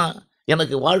நாட்களெல்லாம்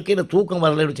எனக்கு வாழ்க்கையில் தூக்கம்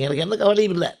வரலை வச்சு. எனக்கு எந்த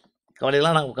கவலையும் இல்லை.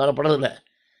 கவலையெல்லாம் நான் கவலைப்படதில்லை.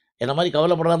 என்ன மாதிரி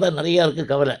கவலைப்படாத நிறையா இருக்குது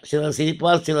கவலை. சிலர்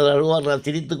சிரிப்பார், சிலர் அழுவார். நான்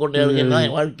சிரித்து கொண்டே தான்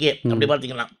என் வாழ்க்கையே. அப்படி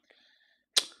பார்த்தீங்கன்னா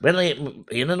வேணா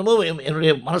என்னென்னமோ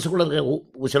என்னுடைய மனசுக்குள்ளே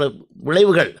இருக்க சில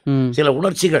விளைவுகள், சில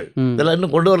உணர்ச்சிகள், இதெல்லாம்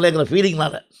இன்னும் கொண்டு வரலைங்கிற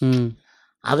ஃபீலிங்னால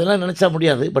அதெல்லாம் நினச்சா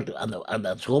முடியாது. பட் அந்த அந்த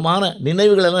சுகமான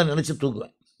நினைவுகளெல்லாம் நினச்சி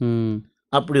தூக்குவேன்.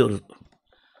 அப்படி ஒரு.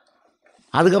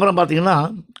 அதுக்கப்புறம் பார்த்தீங்கன்னா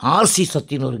ஆர்சி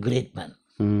சத்தின்னு ஒரு great man,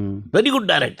 very good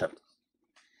director.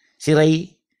 சிறை,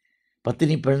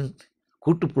 பத்தினி பெண்,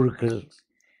 கூட்டுப்புழுக்கள்,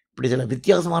 இப்படி சில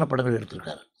வித்தியாசமான படங்கள்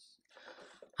எடுத்திருக்காரு.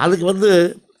 அதுக்கு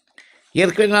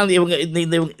ஏற்கனவே நான் இவங்க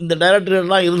இந்த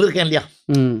டைரக்டர்லாம் இருந்திருக்கேன் இல்லையா,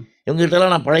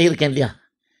 இவங்ககிட்டலாம் நான் பழகியிருக்கேன் இல்லையா,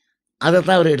 அதை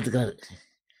தான் அவர் எடுத்துக்கிறாரு.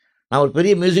 நான் ஒரு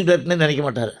பெரிய மியூசிக் டைரக்டர்னே நினைக்க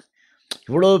மாட்டார்.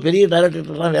 இவ்வளோ பெரிய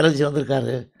டைரக்டர்லாம் வேலை செஞ்சு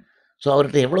வந்திருக்காரு. ஸோ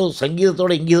அவர்கிட்ட எவ்வளோ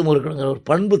சங்கீதத்தோட இங்கீதமும் இருக்கணுங்கிற ஒரு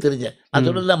பண்பு தெரிஞ்ச, நான்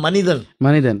சொல்லல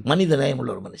மனித நேயம் உள்ள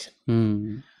ஒரு மனுஷன்.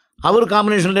 அவர்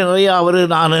காம்பினேஷனில் நிறையா, அவர்,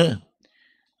 நான்,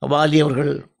 வாலி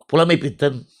அவர்கள், புலமை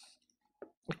பித்தன்,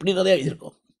 இப்படி நிறையா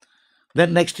எழுதியிருக்கோம்.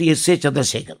 Then next S.A.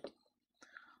 சந்திரசேகர்.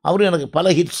 அவரும் எனக்கு பல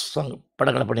ஹிட்ஸ் சாங்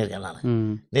படங்களை பண்ணியிருக்கேன் நான்.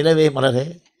 நிலவே மலரே,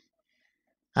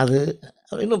 அது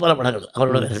இன்னும் பல படங்கள்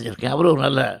அவரோட வேலை செஞ்சுருக்கேன். அவரும் ஒரு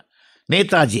நல்ல.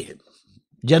 நேதாஜி,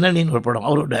 ஜனனின்னு ஒரு படம்,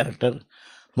 அவரோட டைரக்டர்.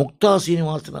 முக்தா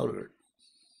சீனிவாசன் அவர்கள்.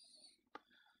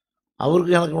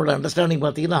 அவருக்கு எனக்கு உள்ள அண்டர்ஸ்டாண்டிங்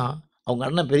பார்த்தீங்கன்னா, அவங்க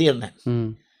அண்ணன் பெரிய அண்ணன்.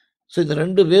 ஸோ இந்த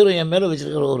 2 பேரும் என் மேலே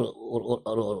வச்சுருக்கிற ஒரு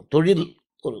ஒரு தொழில்,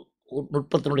 ஒரு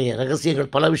நுட்பத்தினுடைய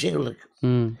ரகசியங்கள், பல விஷயங்கள் இருக்குது.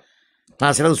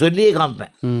 நான் சிலது சொல்லியே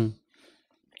காமிப்பேன்.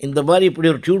 இந்த மாதிரி இப்படி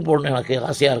ஒரு டியூன் போடணும், எனக்கு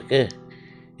ஆசையாக இருக்குது,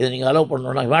 இதை நீங்கள் அலோவ்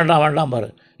பண்ணணும்னா வேண்டாம் பாரு,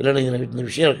 இல்லைன்னா இதில் இந்த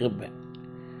விஷயம் இருக்குப்பேன்.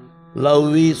 Love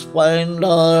is fine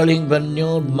darling when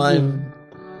you're mine,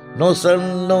 no sun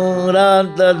no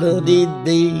ராத்ததி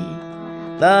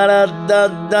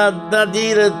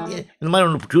இந்த மாதிரி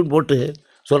ஒன்று டியூன் போட்டு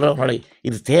சொல்கிறவங்களே,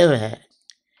 இது தேவை,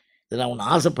 இது நான் ஒன்று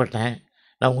ஆசைப்பட்டேன்,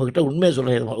 நான் உங்கள்கிட்ட உண்மையை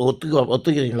சொல்கிறேன்,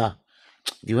 ஒத்துக்கிறீங்களா,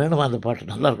 இது வேணுமா, அந்த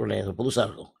பாட்டு நல்லா இருக்கும்ல, அது புதுசாக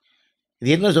இருக்கும்,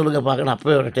 இது என்ன சொல்லுங்கள் பார்க்க. நான்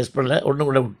அப்போவே அவரை டெஸ்ட் பண்ணல, ஒன்று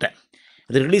கூட விட்டேன்.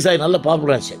 இது ரிலீஸ் ஆகி நல்ல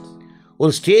பாப்புலர் ஆச்சு.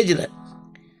 ஒரு ஸ்டேஜில்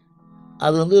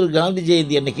அது ஒரு காந்தி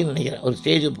ஜெயந்தி அன்னைக்குன்னு நினைக்கிறேன், ஒரு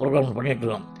ஸ்டேஜ் ப்ரோக்ராம் பண்ணிகிட்டு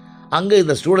இருக்கோம். அங்கே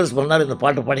இந்த ஸ்டூடெண்ட்ஸ் பண்ணார் இந்த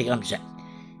பாட்டு பாடி காமிச்சேன்.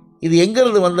 இது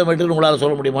எங்கேருந்து வந்த மெட்டீரியல் உங்களால்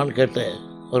சொல்ல முடியுமான்னு கேட்டு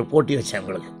ஒரு போட்டி வச்சேன்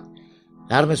உங்களுக்கு.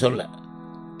 யாருமே சொல்லல.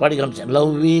 பாடி காமிச்சேன்.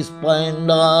 Love is fine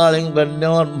darling but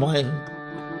not mine,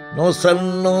 no Sun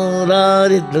no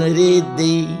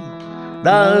ராரித்ரி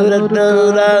நான்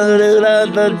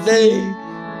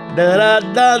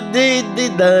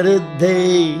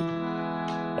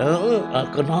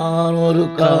ஒரு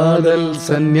காதல்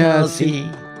சன்னியாசி.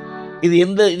 இது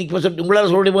எந்த இன்னைக்கு உங்களால்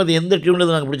சொல்ல முடியுமா அது எந்த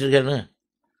டியூனில் நாங்கள் பிடிச்சிருக்கேன்னு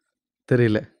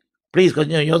தெரியல. ப்ளீஸ்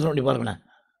கொஞ்சம் யோசனை பண்ணி பாருங்களேன்.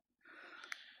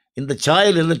 இந்த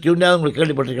சாயல் எந்த டியூனாவது உங்களுக்கு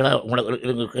கேள்விப்பட்டிருக்கா?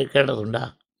 உங்களுக்கு கேட்டது உண்டா?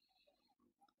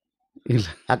 இல்ல.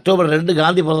 அக்டோபர் 2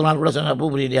 காந்தி பிறந்த நாள் கூட சொன்ன பூ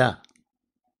புரியலையா?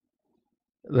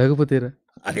 ரகுபதி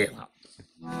அதே தான்.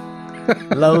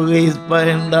 Love is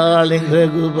fine darling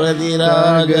Raghupathi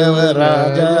Raghava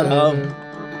Rajaram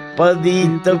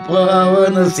பதித்த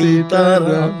பாவன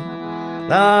சீதாராம்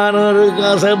நான் ஒரு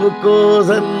கசபுக்கோ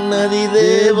சன்னதி தே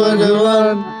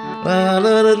பகவான் நான்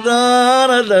ஒரு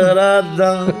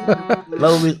தானதராதான்.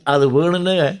 லவ் இஸ் அது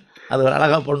வேணும்னு அது ஒரு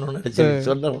அழகாக பண்ணணும்னு நினச்சி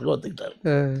சொன்ன ஒத்துக்கிட்டாரு.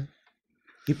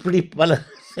 இப்படி பல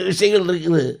விஷயங்கள்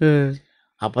இருக்குது.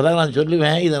 அப்போ தான் நான்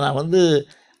சொல்லுவேன், இதை நான்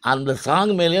அந்த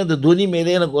சாங் மேலேயும் அந்த துனி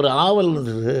மேலேயும் எனக்கு ஒரு ஆவல்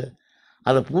இருந்தது.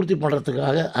 அதை பூர்த்தி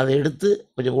பண்ணுறதுக்காக அதை எடுத்து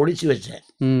கொஞ்சம் ஒழிச்சு வச்சேன்.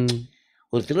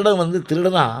 ஒரு திருடன்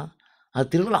திருடனா அது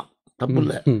திருடலாம், தப்பு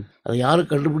இல்லை. அதை யாரும்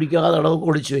கண்டுபிடிக்காத அளவுக்கு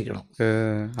ஒழிச்சு வைக்கணும்.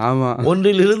 ஆமாம்,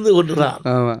 ஒன்றிலிருந்து ஒன்று தான்.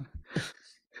 ஆமாம்.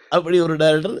 அப்படி ஒரு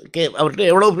டைரக்டர் அவர்கிட்ட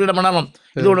எவ்வளோ ஃப்ரீடம் பண்ணாலும்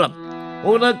இது ஒன்று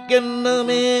உனக்கென்ன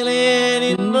மேலே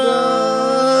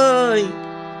நின்றாய்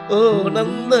ஓ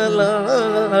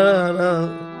நந்தலாரா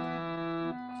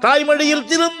தாய்மடியில்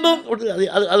திரும்பும்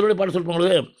அதனுடைய பாட்டு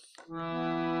சொல்லுவாங்களே,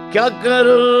 क्या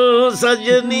करो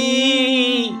सजनी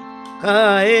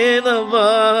आए न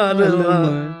बालवा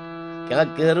क्या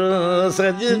करो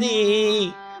सजनी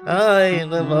आए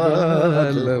न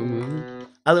बालवा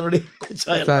அதனுடைய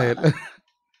சாயல்.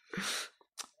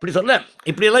 இப்படி சொல்ல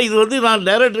இப்படியெல்லாம் இது நான்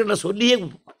டைரக்டர்கிட்ட சொல்லியே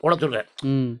போட சொல்கிறேன்.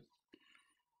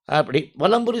 அப்படி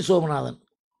வலம்புரி சோமநாதன்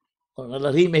ஒரு நல்ல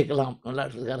ரீமேக்கெல்லாம் நல்லா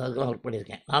எடுத்துருக்காரு. அதுக்கெல்லாம் ஒர்க்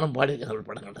பண்ணியிருக்கேன். நானும் பாடியிருக்கேன் அவர்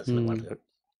படங்கள்ல சில பாட்டுகள்.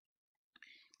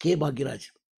 K Bhagyaraj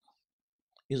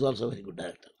is also very good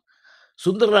director.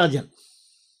 Sundararajan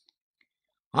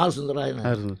R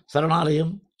Sundararajan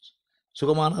சரணாலயம்,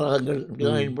 சுகமான ராகங்கள்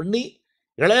இப்படிதான் பண்ணி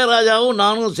இளையராஜாவும்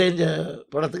நானும் செஞ்ச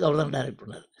படத்துக்கு அவர் தான் டைரக்ட்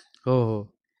பண்ணார். ஓஹோ,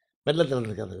 வெள்ளத்தில்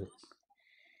இருக்காது.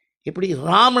 இப்படி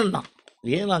ராமண்ணா,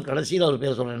 ஏன் நான் கடைசியில் அவர்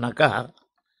பேர் சொல்கிறேன்னாக்கா,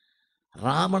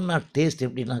 ராமண்ணா டேஸ்ட்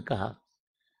எப்படின்னாக்கா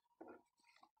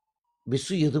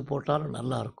விசு எது போட்டாலும்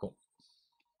நல்லா இருக்கும்.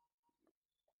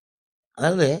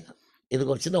 அதாவது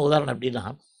இதுக்கு ஒரு சின்ன உதாரணம் எப்படின்னா,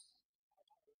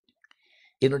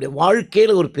 என்னுடைய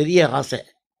வாழ்க்கையில் ஒரு பெரிய ஆசை,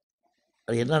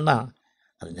 அது என்னன்னா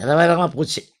அது நிறைவேறாமல்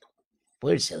போயிடுச்சு.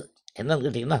 அது என்னன்னு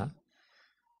கேட்டிங்கன்னா,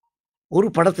 ஒரு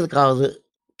படத்திற்காவது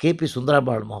கேபி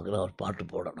சுந்தரபாலமாகிற ஒரு பாட்டு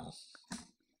போடணும்.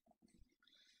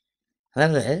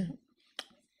 அதாவது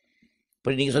இப்போ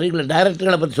நீங்கள் சொன்னீங்களே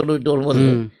டைரக்டர்களை பற்றி சொல்லிவிட்டு வரும்போது,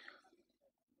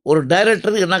 ஒரு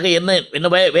டைரக்டருக்கு என்ன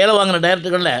வேலை வாங்கின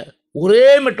டைரக்டர்களில் ஒரே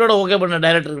மெட்டோட ஓகே பண்ண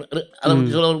டைரக்டர் அதை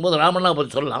பற்றி சொல்ல வரும்போது ராமண்ணா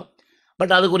பற்றி சொல்லலாம்.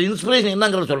 பட் அதுக்கு ஒரு இன்ஸ்பிரேஷன்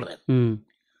என்னங்கிறத சொல்கிறேன்.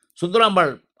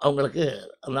 சுந்தராம்பாள் அவங்களுக்கு,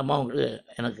 அந்த அம்மாவுக்கு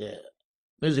எனக்கு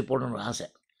மியூசிக் போடணுன்னு ஆசை.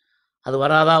 அது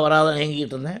வராதான்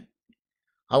ஏங்கிக்கிட்டு இருந்தேன்.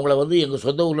 அவங்கள எங்கள்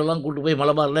சொந்த ஊர்லலாம் கூப்பிட்டு போய்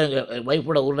மலபாரில் எங்கள்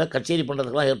ஒய்ஃபோட ஊரில் கச்சேரி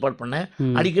பண்ணுறதுக்கெலாம் ஏற்பாடு பண்ணேன்.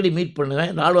 அடிக்கடி மீட்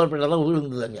பண்ணுவேன். 4 வாரப்பேட்டில் தான் ஊர்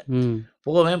இருந்தது. அங்கே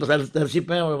போவேன்,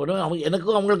 தரிசிப்பேன்.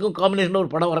 எனக்கும் அவங்களுக்கும் காம்பினேஷனில்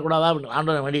ஒரு படம் வரக்கூடாதா அப்படின்னு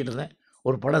ஆண்டவனை வேண்டிகிட்டு இருந்தேன்.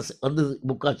 ஒரு படம்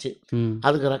புக் ஆச்சு.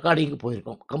 அதுக்கு ரெக்கார்டிங்கு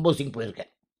போயிருக்கோம், கம்போசிங்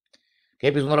போயிருக்கேன்.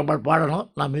 கேபி சுந்தரம்பாள் பாடணும்,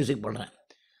 நான் மியூசிக் பண்ணுறேன்.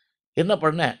 என்ன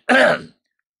பண்ணேன்,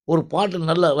 ஒரு பாட்டு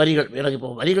நல்ல வரிகள், எனக்கு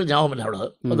இப்போ வரிகள் ஞாபகம் இல்லை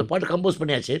அவ்வளோ. அந்த பாட்டு கம்போஸ்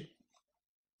பண்ணியாச்சு.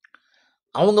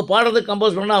 அவங்க பாடுறதுக்கு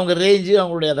கம்போஸ் பண்ணால் அவங்க ரேஞ்சு,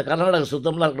 அவங்களுடைய அந்த கர்நாடக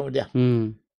சுத்தம்லாம் இருக்கணும் இல்லையா,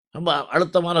 ரொம்ப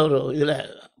அழுத்தமான ஒரு இதில்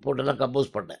போட்டுலாம்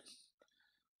கம்போஸ் பண்ணேன்.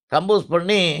 கம்போஸ்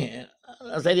பண்ணி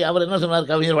சரி, அவர் என்ன சொன்னார்,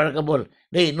 கவிஞர் வழக்கம் போல்,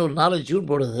 டேய் இன்னொரு 4 டியூன்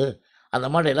போடுது, அந்த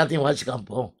மாதிரி எல்லாத்தையும் வாசி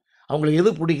காமிப்போம், அவங்களுக்கு எது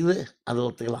பிடிக்குது அதை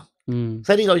ஒத்துக்கலாம்.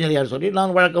 சரி கவிஞர் யார் சொல்லி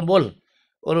நான் வழக்கம் போல்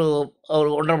ஒரு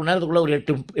 1.5 மணி நேரத்துக்குள்ளே ஒரு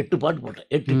 8 பாட்டு போட்டேன்.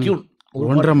 8 டியூன்,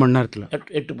 1.5 மணி நேரத்தில்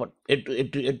 8 பாட்டு,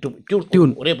 8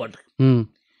 டியூன் ஒரே பாட்டு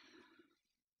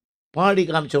பாடி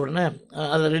காமிச்ச உடனே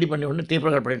அதை ரெடி பண்ணி உடனே டேப்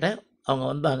ரெக்கார்ட் பண்ணிட்டேன். அவங்க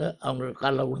வந்தாங்க, அவங்க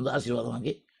காலில் விழுந்து ஆசீர்வாதம்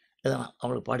வாங்கி இதை நான்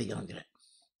அவங்களுக்கு பாடி காமிக்கிறேன்.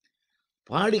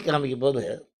 பாடி காமிக்கும் போது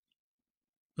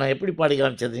நான் எப்படி பாடி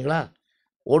காமிச்சிருந்தீங்களா,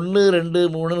 1 2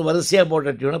 3 வரிசையாக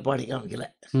போட்ட டியூனை பாடி காமிக்கல.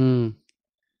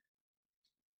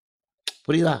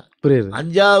 புரியுதா? புரியுது.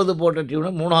 5வது போட்ட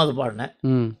டியூனை 3வது பாடினேன்,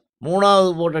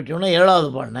 3வது போட்ட டியூனை 7வது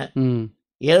பாடினேன்,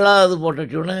 7வது போட்ட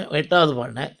டியூனை 8வது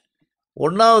பாடினேன்,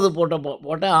 1வது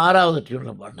போட்ட 6வது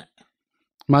டியூனில் பாடினேன்.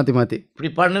 மாற்றி இப்படி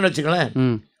பாடினேன்னு வச்சுக்கலேன்.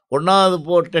 1வது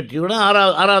போட்ட டியூனை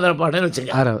 6வது பாட்டேன்னு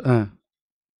வச்சுங்க. 6வது.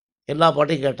 எல்லா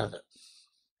பாட்டையும் கேட்டாங்க.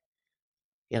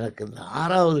 எனக்கு இந்த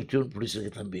 6வது டியூன்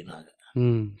பிடிச்சிருக்கு தம்பின்னாங்க.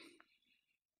 ம்.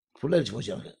 ஃபுல் அடிச்சு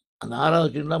போச்சு எனக்கு. அந்த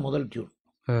 6வது டியூன் தான் முதல் டியூன்.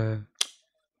 ஆ.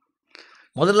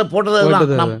 முதல்ல போட்டது அதுதான்.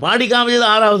 போட்டது நான் அது. பாடி காமிச்சது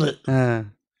 6வது. ஆ.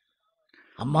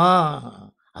 அம்மா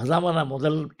அதாம்மா நான்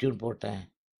முதல் டியூன் போட்டேன்.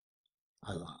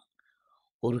 அதுதான்.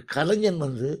 ஒரு கலைஞன்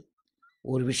வந்து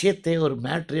ஒரு விஷயத்தை ஒரு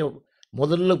மேட்ரையோ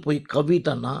முதல்ல போய்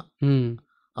கவிட்டான்னா ம்.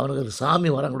 அவனுக்கு அது சாமி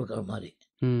வரம் கொடுக்குற மாதிரி.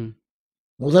 ம்.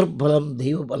 முதற் பலம்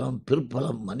தெய்வ பலம்,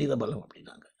 பிற்பலம் மனித பலம்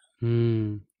அப்படின்னாங்க.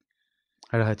 ம்.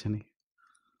 அழகா சொன்னீங்க.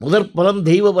 முதற் பலம்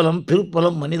தெய்வ பலம்,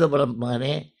 பிற்பலம் மனித பலம்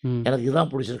மகனே, ம். எனக்கு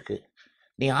இதுதான் பிடிச்சிருக்கு.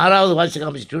 நீ 6வது வாட்சி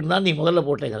காமிச்ச டியூன் தான் நீ முதல்ல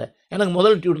போட்டேங்கிற. எனக்கு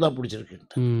முதல் டியூன் தான்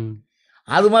பிடிச்சிருக்குன்ட்டு. ம்.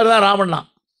 அது மாதிரி தான் ராமண்ணா.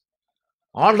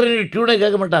 ஆல்டர்னேட் டியூனே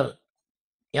கேட்க மாட்டார்.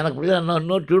 எனக்கு பிடிச்ச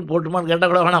இன்னொரு டியூன் போட்டுமான்னு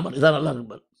கேட்டால் கூட வேணாம், இதான் நல்லா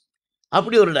இருப்பார்.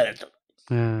 அப்படி ஒரு டைரக்டர்.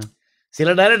 ஆ. சில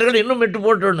டைரக்டர்கள் இன்னும் மெட்டு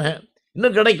போட்டோன்னு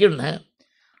இன்னும் கிடைக்குன்னு.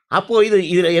 அப்போது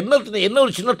இதில் என்ன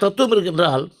ஒரு சின்ன தத்துவம்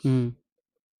இருக்குன்றால், ம்.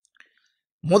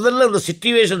 முதல்ல இந்த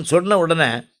சிச்சுவேஷன் சொன்ன உடனே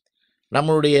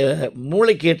நம்மளுடைய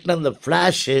மூளைக்கு எட்டின அந்த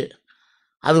ஃப்ளாஷு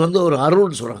அது வந்து ஒரு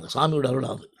அருள்னு சொல்கிறாங்க, சாமியோட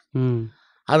அருள் அது. ம்.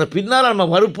 அதை பின்னால் நம்ம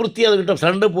வற்புறுத்தி அதுக்கிட்ட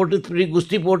சண்டை போட்டு இப்படி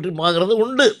குஸ்தி போட்டு பார்க்குறது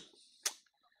உண்டு.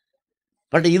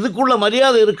 பட் இதுக்குள்ள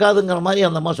மரியாதை இருக்காதுங்கிற மாதிரி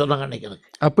அந்த அம்மா சொன்னாங்க அன்னைக்கு எனக்கு.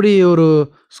 அப்படி ஒரு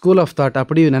ஸ்கூல் ஆஃப் தாட்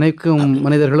அப்படி நினைக்கும்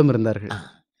மனிதர்களும் இருந்தார்கள்.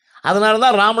 அதனால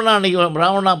தான் ராமண்ணா அன்னைக்கு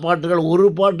ராமண்ணா பாட்டுகள் ஒரு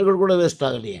பாட்டுகள் கூட வேஸ்ட்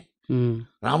ஆகலையே. ம்.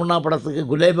 ராமண்ணா படத்துக்கு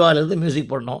குலேபாலேருந்து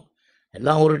மியூசிக் பண்ணோம்,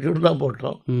 எல்லாம் ஒரு டியூன் தான்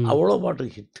போட்டோம், ம். அவ்வளோ பாட்டு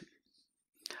ஹிட்.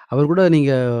 அவர் கூட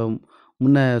நீங்க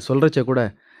முன்ன சொல்றச்ச கூட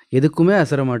எதுக்குமே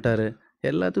அசர மாட்டாரு.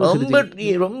 எல்லாத்துக்கும் ரொம்ப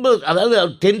ரொம்ப அதாவது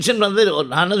டென்ஷன் வந்து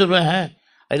நான் என்ன சொல்லுவேன்,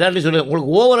 எல்லாத்தையும் சொல்லுவேன்,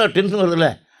 உங்களுக்கு ஓவராக டென்ஷன் வருதுல்ல,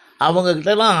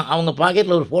 அவங்கக்கிட்டலாம் அவங்க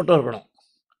பாக்கெட்டில் ஒரு ஃபோட்டோ இருக்கணும்.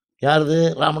 யாருது?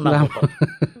 ராமண்ணா ஃபோட்டோ.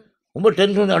 ரொம்ப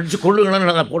டென்ஷன் அடித்து கொள்ளுங்கன்னு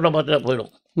நான் ஃபோட்டோ பார்த்துட்டு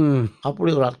போயிடும். ம்.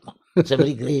 அப்படி ஒரு ஆத்மா. It's a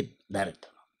very great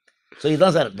director. So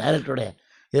இதுதான் சார் டைரக்டருடைய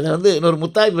இதில் வந்து இன்னொரு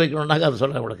முத்தாய்ப்பு வைக்கணுன்னாக்க அதை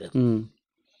சொல்கிறேன் உங்களுக்கு. ம்.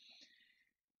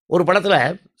 ஒரு படத்தில்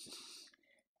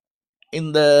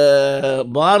இந்த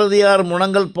பாரதியார்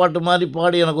முழங்கல் பாட்டு மாதிரி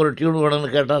பாடி எனக்கு ஒரு டியூன்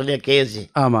வேணும்னு கேட்டார் இல்லையா கேஎஸ்சி.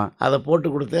 ஆமாம். அதை போட்டு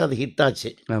கொடுத்து அது ஹிட்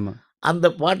ஆச்சு. ஆமாம். அந்த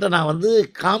பாட்டை நான் வந்து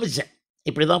காமிச்சேன்,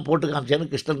 இப்படி தான் போட்டு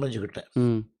காமிச்சேன்னு கிருஷ்ணன் மஞ்சுக்கிட்ட.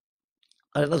 ம்.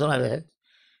 அது என்ன சொன்னார்,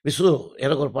 விசு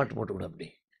எனக்கு ஒரு பாட்டு போட்டு கொடு. அப்படி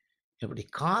எப்படி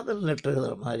காதல் லெட்டர்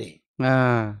எழுதுகிற மாதிரி ஆ.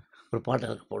 ஒரு பாட்டு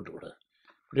எனக்கு போட்டு கொடு.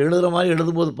 இப்படி எழுதுகிற மாதிரி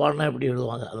எழுதும்போது பாடினா எப்படி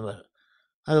எழுதுவாங்க அது மாதிரி.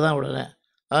 அதுதான் உடனே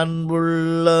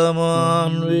அன்புள்ள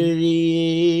மான்விழியே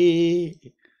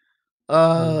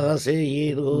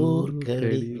ஆசையிலோர்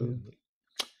கடிதம்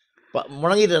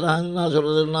முழங்கிட்டேன். நான்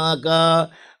சொல்கிறதுனாக்கா,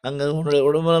 அங்கே உன்னுடைய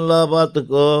உடம்பு நல்லா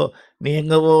பார்த்துக்கோ, நீ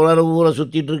எங்கே போகலாம் ஊரை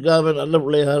சுற்றிட்டு இருக்காம நல்ல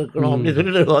பிள்ளையா இருக்கணும் அப்படின்னு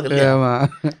சொல்லிட்டு இருப்பாங்க இல்லையா. ஆமா.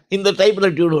 இந்த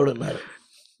டைப்பில் டியூன் ஓடுனார்.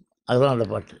 அதுதான் அந்த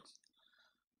பாட்டு.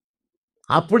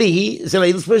 அப்படி சில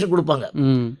இன்ஸ்பிரேஷன் கொடுப்பாங்க.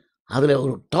 ம். அதில்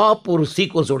ஒரு டாப் ஒரு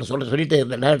சீக்வன்ஸ் ஒன்று சொல்லிட்டு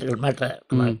இந்த டேரக்டர்கள் மேட்டரை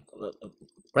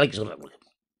விளக்கி சொல்கிறேன் உங்களுக்கு.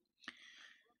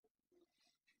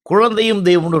 குழந்தையும்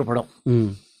தெய்வம்னு ஒரு படம். ம்.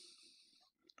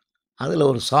 அதில்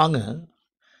ஒரு சாங்கு,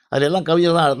 அதில் எல்லாம்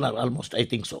கவிஞர் தான் இருந்தார் ஆல்மோஸ்ட், ஐ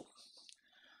திங்க் ஸோ.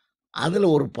 அதில்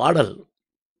ஒரு பாடல்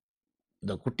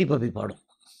இந்த குட்டி பப்பி பாடும்,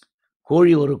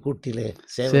 கோழி ஒரு கூட்டிலே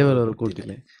சேவல் ஒரு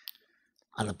கூட்டிலே.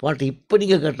 அந்த பாட்டு இப்போ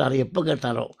நீங்கள் கேட்டாலும் எப்போ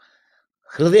கேட்டாலும்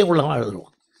ஹிருதயம் உள்ளவங்க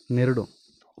எழுதுருவோம். நெருடும்.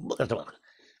 ரொம்ப கஷ்டமாக இருக்கும்.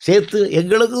 சேர்த்து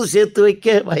எங்களுக்கும் சேர்த்து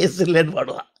வைக்க வயசு இல்லைன்னு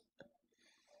பாடுவான்.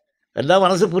 எல்லாம்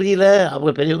மனசு புரியல,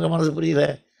 அவங்க பெரியவங்க மனசு புரியல.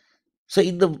 ஸோ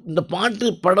இந்த பாட்டு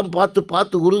படம்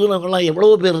பார்த்து உருகுனவங்களாம்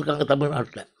எவ்வளவோ பேர் இருக்காங்க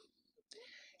தமிழ்நாட்டில்.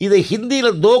 இதை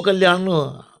ஹிந்தியில் தோ கல்யாண்னு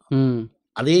ம்.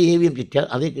 அதே ஏவிஎம் சிட்டியார்,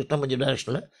 அதே கிருஷ்ணமஞ்சி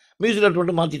டைரக்ஷனில் மியூசிக் டைரக்டர்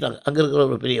மட்டும் மாற்றிட்டாங்க. அங்கே இருக்கிற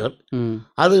ஒரு பெரியவர், ம்.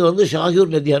 அது வந்து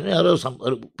ஷாஹூர் நதியான்னு யாரோ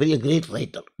ஒரு பெரிய கிரேட்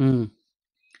ரைட்டர். ம்.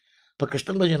 இப்போ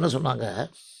கிருஷ்ணமஞ்சி என்ன சொன்னாங்க,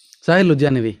 சாஹில்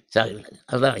லுத்யானவி. ஷாஹூர்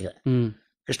அதுதான் நினைக்கிறேன். ம்.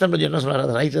 கிருஷ்ணமஞ்சி என்ன சொன்னார்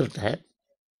அந்த ரைட்டர்கிட்ட,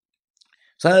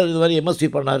 சார் இது மாதிரி எம்எஸ்சி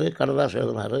பண்ணார், கண்ணதாஸ்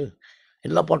எழுதினார்,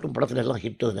 எல்லா பாட்டும் படத்தில் எல்லாம்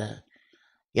ஹிட்டுங்க,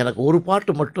 எனக்கு ஒரு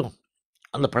பாட்டு மட்டும்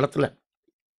அந்த படத்தில்,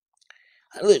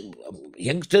 அது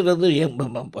யங்ஸ்டர் வந்து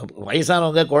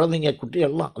வயசானவங்க குழந்தைங்க குட்டி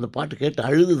எல்லாம் அந்த பாட்டு கேட்டு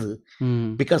அழுதுது. ம்.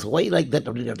 பிகாஸ் ஒய் லைக் தட்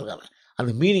அப்படின்னு கேட்டிருக்காங்க.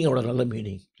 அந்த மீனிங்கோட நல்ல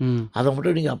மீனிங், ம். அதை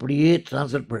மட்டும் நீங்கள் அப்படியே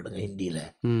ட்ரான்ஸ்லேட் பண்ணிடுங்க ஹிந்தியில்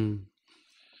ம்.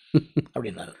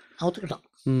 அப்படின்னாரு. ஒத்துக்கிட்டான்.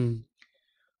 ம்.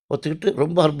 ஒத்துக்கிட்டு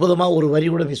ரொம்ப அற்புதமாக ஒரு வரி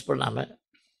கூட மிஸ் பண்ணாமல்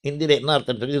ஹிந்தியில் என்ன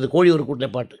அர்த்தம் தெரியுது, இது கோழி ஒரு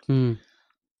கூட்டில் பாட்டு, ம்.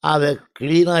 அதை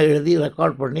க்ளீனாக எழுதி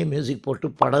ரெக்கார்ட் பண்ணி மியூசிக் போட்டு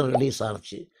படம் ரிலீஸ்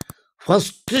ஆச்சு.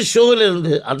 ஃபஸ்ட்டு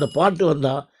ஷோவிலேருந்து அந்த பாட்டு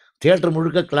வந்தால் தியேட்டர்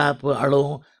முழுக்க கிளாப்பு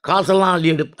அழுவும், காசெல்லாம்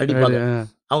அள்ளி அடிப்பாங்க.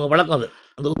 அவங்க வழக்கம் அது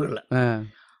அந்த ஊரில்.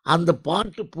 அந்த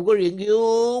பாட்டு புகழ் எங்கேயோ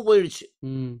போயிடுச்சு.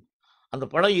 ம். அந்த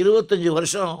படம் 25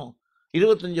 வருஷம்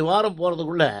 25 வாரம்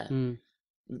போகிறதுக்குள்ள ம்.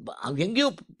 அங்க எங்கேயோ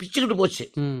பிச்சுக்கிட்டு போச்சு.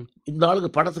 ம். இந்த ஆளுக்கு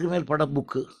படத்துக்கு மேல் படம்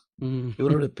புக்கு. ம்.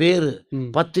 இவருடைய பேரு, ம்.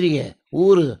 பத்திரிகை,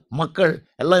 ஊரு, மக்கள்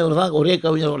எல்லாம் இவர் தான் ஒரே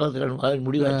கவிஞர் வளர்த்துற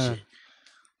முடிவாச்சு.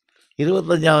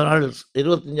 25வது நாள்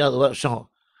 25வது வருஷம்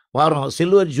வாரம்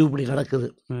சில்வர் ஜூப்ளி நடக்குது.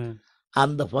 ம்.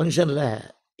 அந்த ஃபங்க்ஷனில்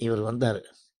இவர் வந்தார்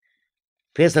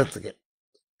பேசுறதுக்கு.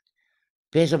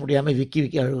 பேச முடியாமல் விக்கி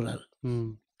விக்கி அழுகுறாரு. ம்.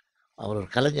 அவர் ஒரு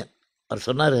கலைஞர். அவர்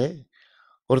சொன்னார்,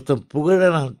 ஒருத்தன் புகழ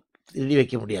நான் திருடி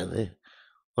வைக்க முடியாது,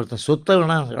 ஒருத்தன் சொத்தை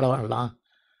வேணால் களவாடலாம்,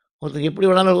 ஒருத்தன் எப்படி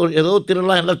வேணாலும் ஏதோ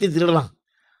திருடலாம், எல்லாத்தையும் திருடலாம்.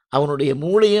 அவனுடைய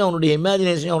மூளையும் அவனுடைய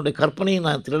இமேஜினேஷனையும் அவனுடைய கற்பனையும்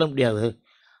நான் திருட முடியாது.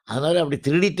 அதனால் அப்படி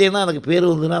திருடிட்டேன்னா எனக்கு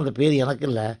பேர் வந்துன்னா அந்த பேர் எனக்கு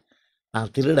இல்லை,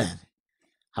 நான் திருடேன்.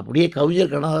 அப்படியே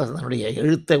கவிஞர் கண்ணதாசனுடைய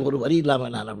எழுத்தை ஒரு வரி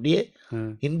இல்லாமல் நான் அப்படியே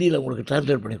ஹிந்தியில் உங்களுக்கு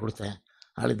டிரான்ஸ்லேட் பண்ணி கொடுத்தேன்.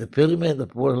 ஆனால் இந்த பெருமை இந்த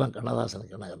புகழெல்லாம்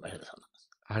கண்ணதாசனுக்கு நான் சொன்னேன்.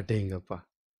 அடேங்கப்பா!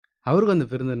 அவருக்கும் அந்த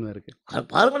பெருந்தன்மை இருக்கு.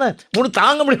 பாருங்களேன்,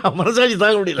 தாங்க முடியல, மனசாட்சி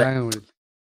தாங்க முடியல. தாங்க முடியல.